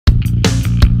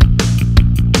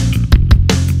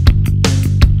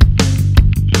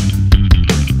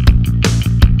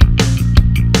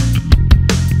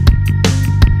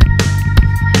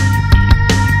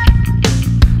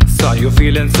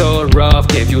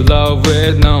give you love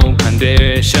with no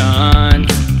conditions.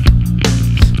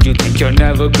 You think you're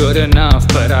never good enough,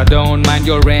 but I don't mind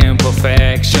your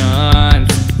imperfections.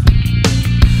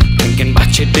 Thinking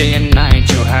about you day and night,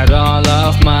 you had all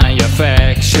of my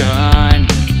affection.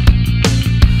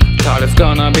 Thought it's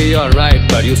gonna be alright,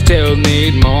 but you still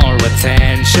need more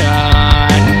attention.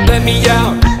 Let me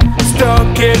out,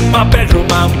 stuck in my bedroom,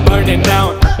 I'm burning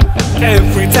out.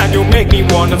 Every time you make me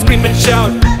wanna scream and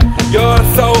shout. You're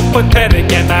so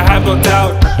pathetic and I have no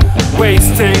doubt.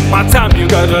 Wasting my time, you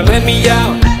gotta let me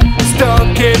out.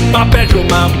 Stuck in my bedroom,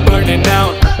 I'm burning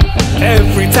out.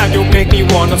 Every time you make me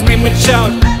wanna scream and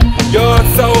shout. You're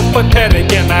so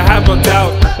pathetic and I have no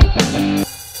doubt.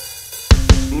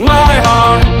 My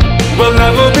heart will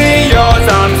never be yours,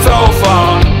 I'm so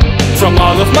far from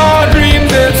all of my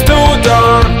dreams, it's too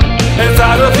dark. It's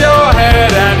out of your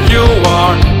head and you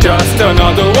are just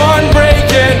another one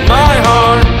breaking my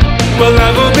heart. Will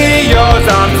never be yours,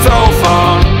 I'm so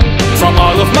far from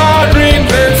all of my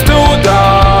dreams, it's too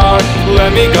dark.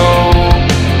 Let me go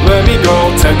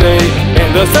today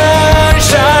in the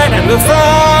sunshine, in the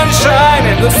sunshine,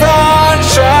 in the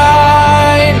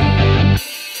sunshine.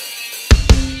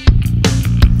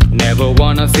 Never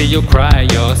wanna see you cry,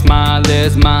 your smile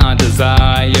is my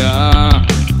desire.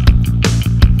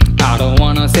 I don't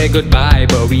wanna say goodbye,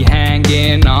 but we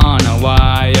hanging on a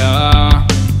wire.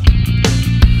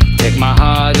 Take my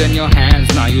heart in your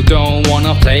hands, now you don't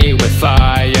wanna play with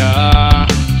fire.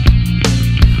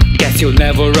 Guess you'll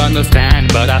never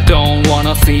understand, but I don't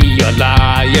wanna see you a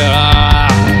liar.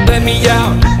 Let me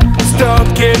out,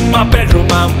 stuck in my bedroom,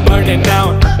 I'm burning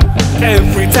out.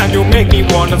 Every time you make me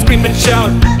wanna scream and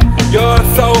shout. You're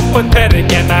so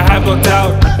pathetic and I have no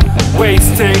doubt.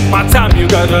 Wasting my time, you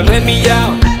gotta let me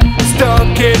out.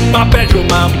 Stuck in my bedroom,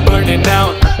 I'm burning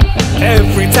out.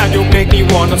 Every time you make me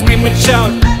wanna scream and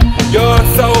shout. You're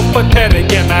so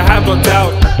pathetic and I have no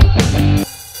doubt.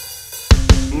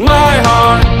 My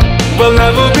heart will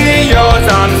never be yours,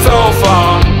 I'm so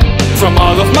far from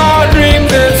all of my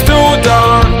dreams, it's too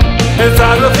dark. It's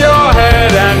out of your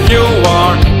head and you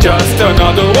are just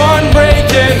another one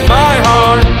breaking my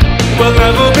heart. Will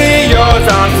never be yours,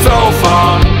 I'm so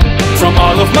far from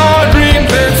all of my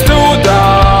dreams, it's too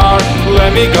dark.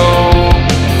 Let me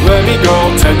go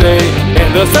today in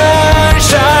the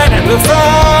sunshine, in the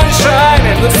sunshine,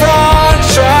 in the sun.